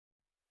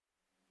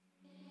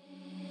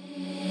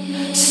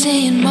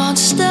Seeing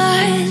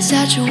monsters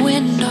out your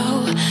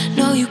window.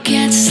 No, you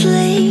can't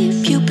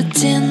sleep, you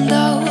pretend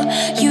though.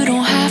 You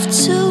don't have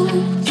to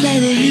play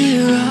the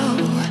hero,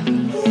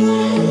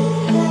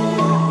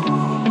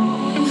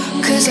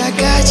 'cause I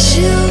got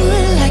you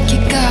like you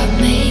got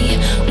me.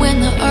 When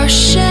the earth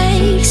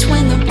shakes,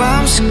 when the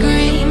bombs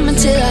scream,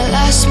 until our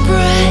last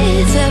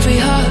breath, every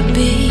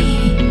heartbeat.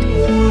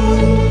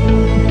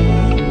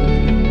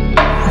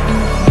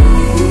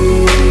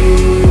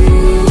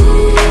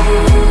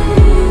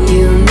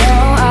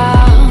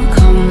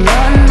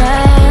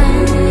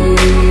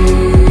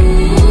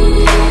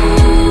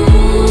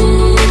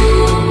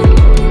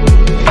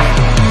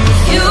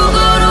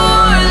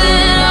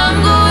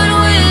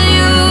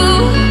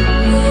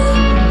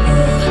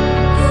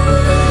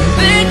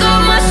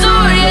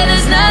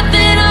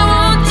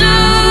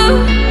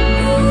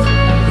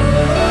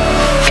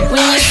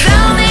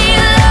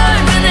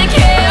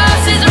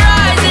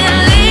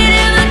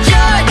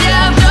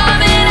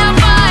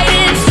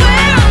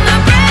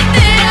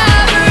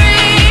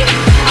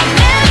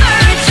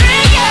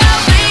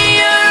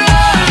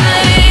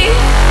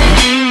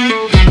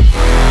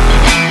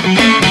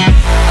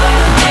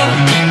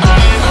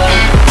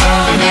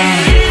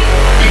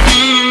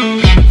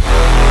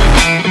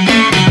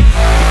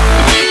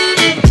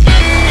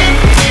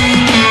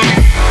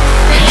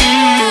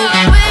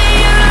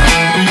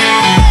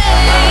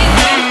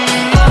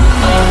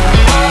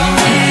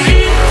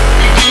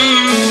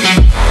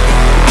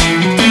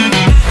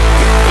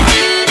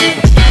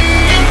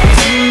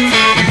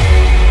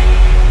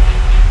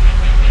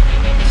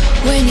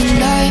 When your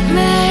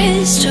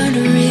nightmares turn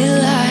to real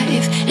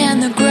life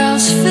and the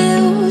ground's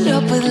filled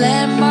up with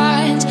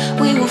landmines,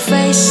 we will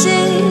face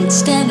it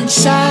standing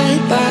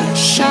side by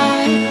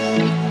side.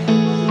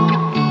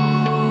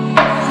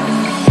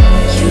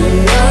 You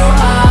know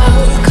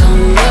I'll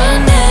come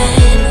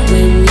running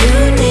when you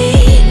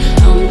need.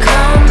 I'm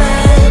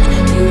coming.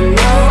 You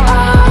know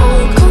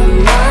I'll come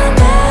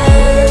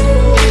running.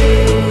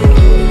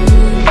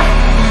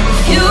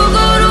 If you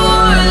go to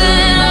war,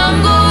 then I'm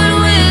going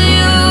with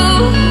you.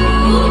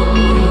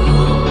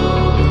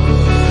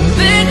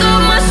 Pick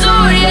up my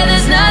sword, yeah,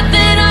 there's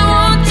nothing I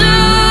won't do.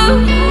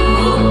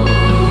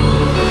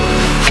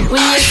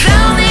 When you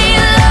sound the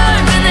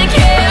alarm and the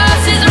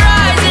chaos is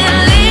rising,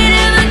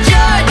 leading the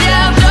charge,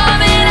 yeah, I'm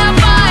coming out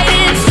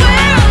fighting.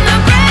 Swear on the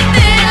breath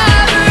that I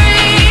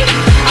breathe,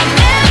 I'll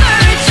never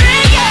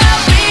retreat, yeah,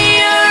 I'll be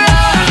your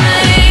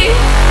army.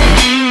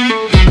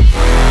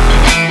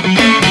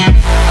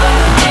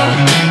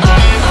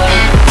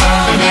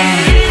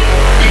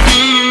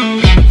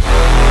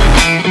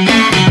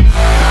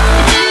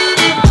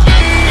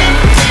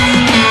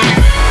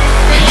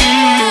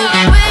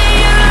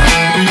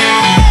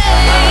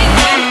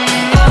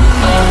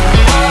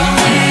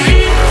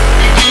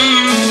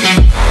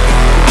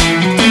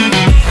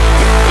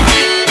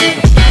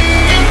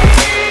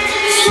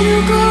 If you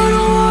go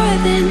to war,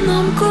 then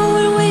I'm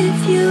going with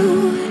you.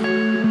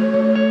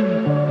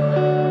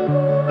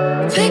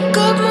 Pick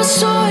up my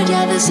sword,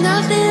 yeah, there's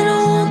nothing I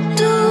won't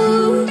do.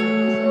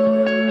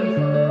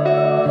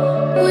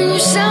 When you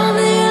sound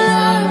the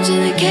alarms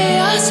and the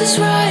chaos is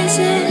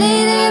rising,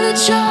 leading the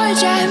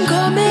charge, I'm going.